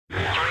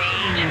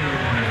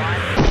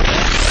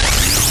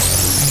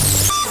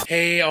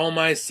Hey, all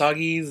my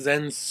soggies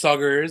and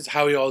soggers,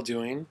 how are y'all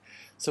doing?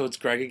 So it's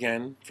Greg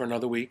again for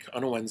another week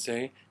on a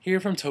Wednesday here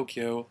from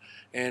Tokyo,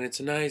 and it's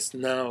a nice,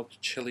 now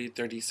chilly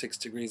 36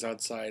 degrees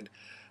outside,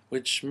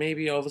 which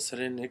maybe all of a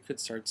sudden it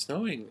could start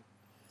snowing.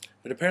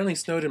 It apparently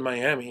snowed in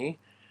Miami,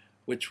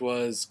 which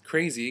was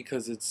crazy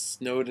because it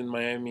snowed in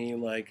Miami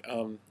like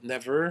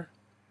never,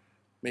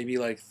 maybe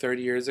like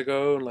 30 years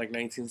ago, in like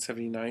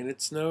 1979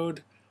 it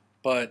snowed,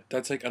 but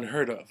that's like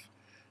unheard of.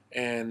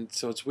 And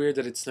so it's weird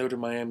that it snowed in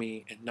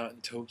Miami and not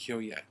in Tokyo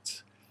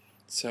yet.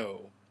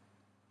 So,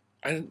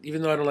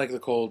 even though I don't like the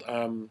cold,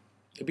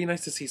 it'd be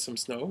nice to see some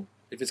snow.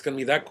 If it's gonna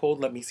be that cold,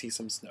 let me see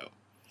some snow.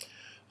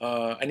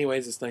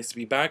 Anyways, it's nice to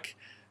be back.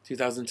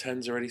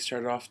 2010's already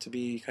started off to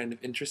be kind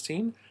of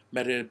interesting.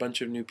 Met a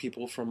bunch of new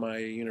people from my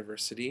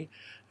university,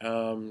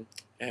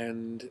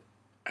 and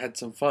had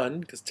some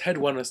fun because Ted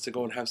wanted us to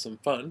go and have some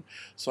fun.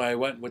 So I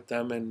went with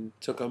them and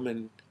took them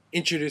and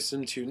introduced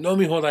them to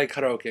Nomi Hodai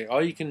Karaoke,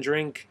 all you can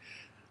drink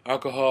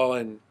alcohol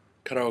and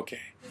karaoke.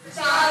 The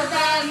stars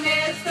that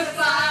missed the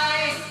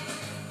fight,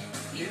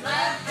 he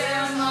left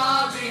them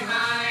all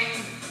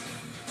behind.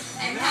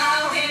 And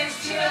how his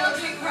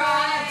children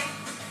cried,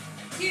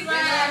 he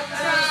left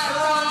us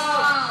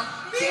all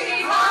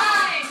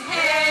behind.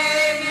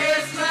 Hey,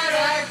 Miss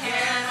Mother,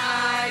 can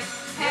I?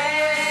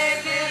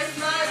 Hey, Miss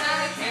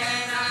Mother,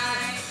 can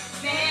I?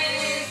 May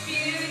His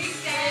beauty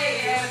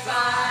stay if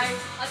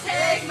I'll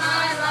take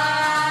my life.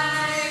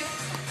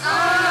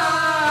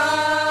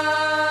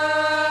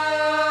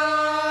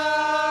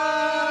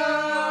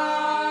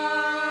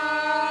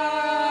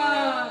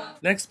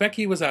 Next,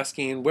 Becky was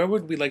asking, where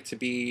would we like to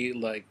be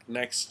like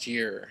next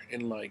year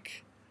in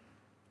like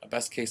a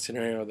best case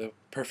scenario, the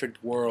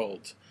perfect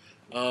world?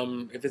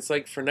 If it's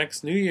like for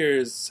next New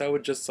Year's, I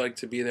would just like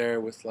to be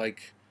there with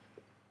like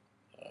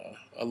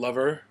a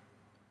lover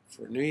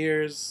for New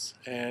Year's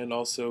and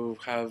also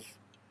have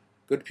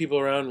good people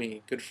around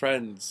me, good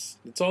friends.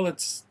 That's all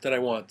that I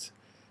want.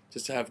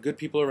 Just to have good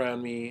people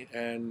around me,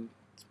 and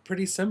it's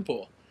pretty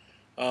simple.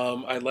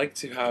 I'd like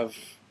to have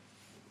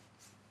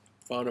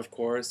fun, of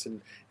course,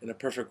 and in a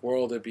perfect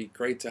world, it'd be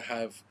great to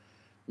have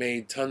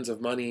made tons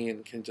of money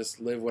and can just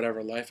live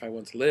whatever life I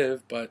want to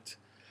live. But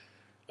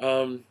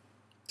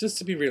just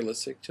to be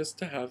realistic, just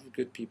to have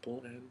good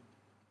people and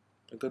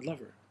a good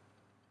lover.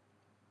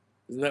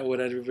 Isn't that what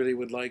everybody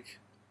would like?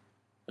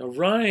 Now,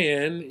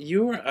 Ryan,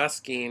 you were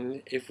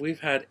asking if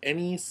we've had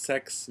any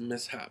sex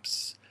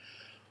mishaps.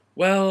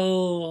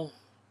 Well,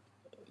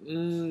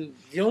 the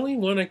only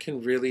one I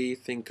can really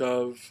think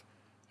of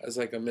as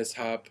like a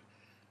mishap,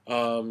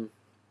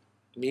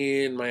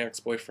 me and my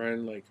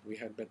ex-boyfriend, like we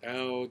had been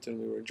out and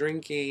we were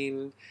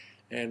drinking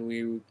and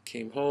we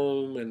came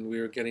home and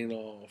we were getting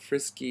all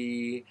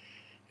frisky,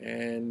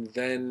 and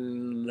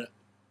then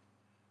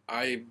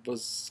I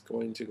was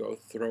going to go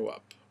throw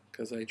up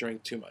because I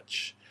drank too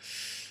much.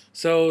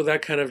 So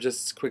that kind of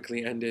just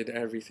quickly ended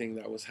everything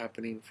that was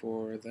happening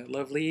for that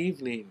lovely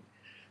evening.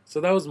 So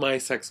that was my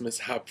sex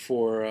mishap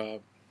for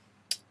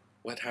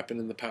what happened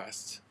in the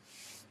past.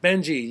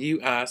 Benji, you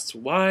asked,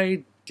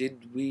 why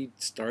did we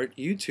start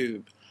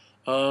YouTube?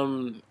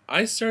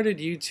 I started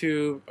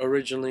YouTube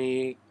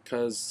originally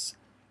because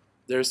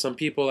there's some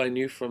people I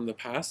knew from the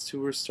past who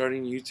were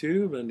starting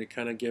YouTube, and it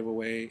kind of gave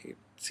away, it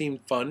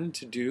seemed fun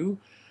to do,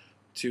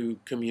 to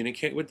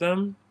communicate with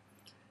them.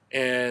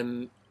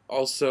 And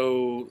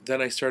also,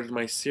 then I started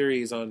my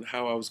series on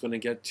how I was going to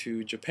get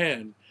to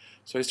Japan.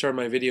 So I started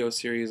my video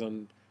series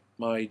on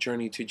my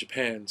journey to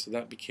Japan. So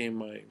that became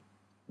my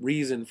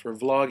reason for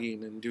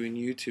vlogging and doing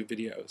YouTube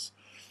videos.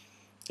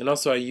 And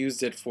also I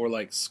used it for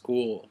like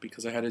school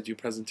because I had to do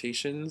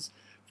presentations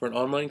for an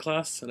online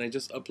class, and I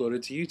just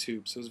uploaded to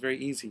YouTube. So it was very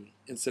easy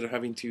instead of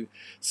having to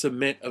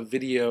submit a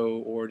video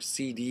or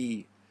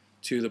CD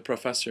to the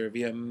professor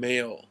via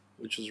mail,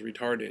 which was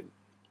retarded.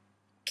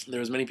 There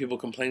was many people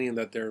complaining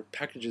that their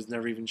packages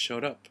never even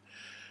showed up.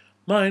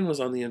 Mine was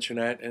on the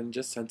internet and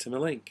just sent him a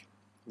link.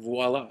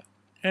 Voila.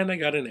 And I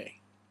got an A.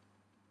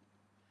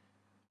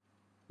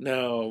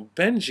 Now,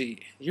 Benji,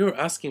 you're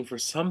asking for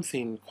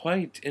something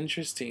quite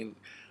interesting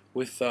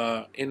with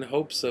in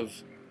hopes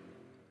of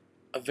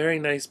a very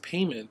nice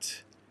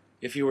payment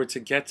if you were to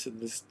get to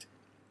this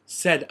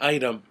said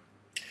item.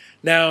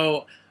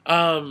 Now,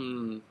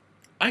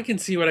 I can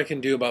see what I can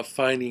do about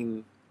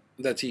finding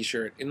that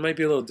t-shirt. It might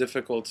be a little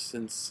difficult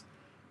since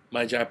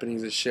my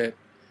Japanese is shit.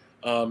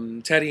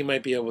 Teddy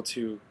might be able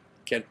to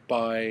get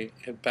by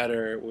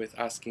better with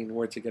asking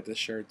where to get the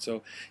shirt,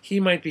 so he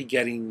might be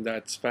getting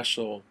that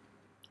special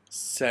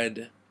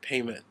said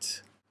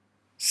payment.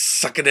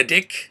 Sucking a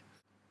dick,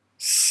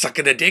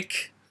 sucking a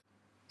dick,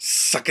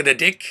 sucking a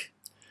dick.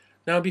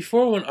 Now,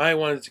 before, when I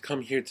wanted to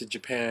come here to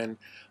Japan,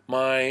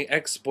 my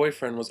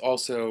ex-boyfriend was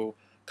also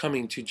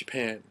coming to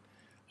Japan.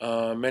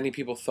 Many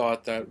people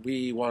thought that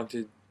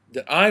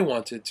I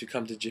wanted to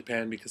come to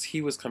Japan because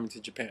he was coming to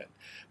Japan,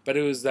 but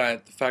it was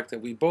that the fact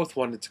that we both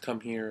wanted to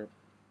come here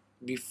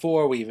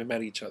before we even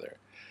met each other.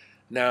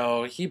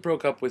 Now, he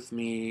broke up with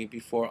me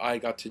before I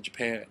got to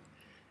Japan.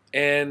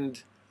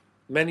 And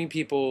many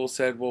people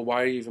said, well,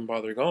 why even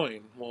bother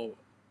going? Well,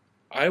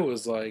 I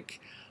was like,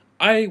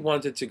 I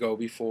wanted to go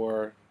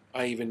before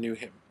I even knew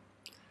him.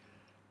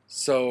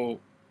 So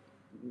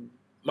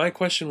my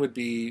question would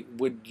be,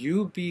 would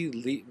you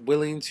be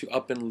willing to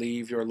up and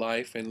leave your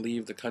life and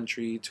leave the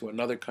country to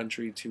another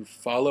country to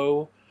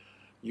follow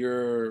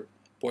your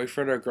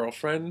boyfriend or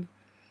girlfriend?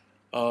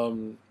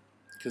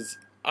 Because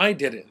I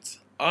didn't.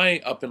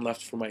 I up and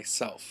left for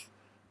myself.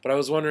 But I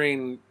was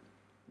wondering,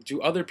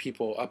 do other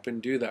people up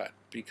and do that?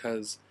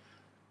 Because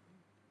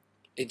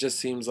it just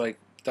seems like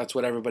that's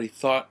what everybody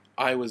thought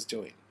I was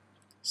doing.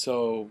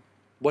 So,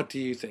 what do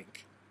you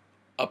think?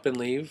 Up and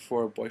leave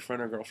for a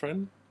boyfriend or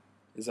girlfriend?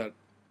 Is that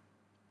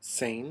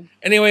sane?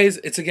 Anyways,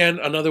 it's again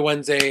another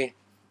Wednesday.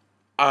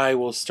 I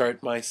will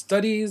start my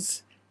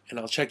studies, and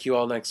I'll check you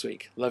all next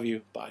week. Love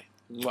you. Bye.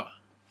 Mwah.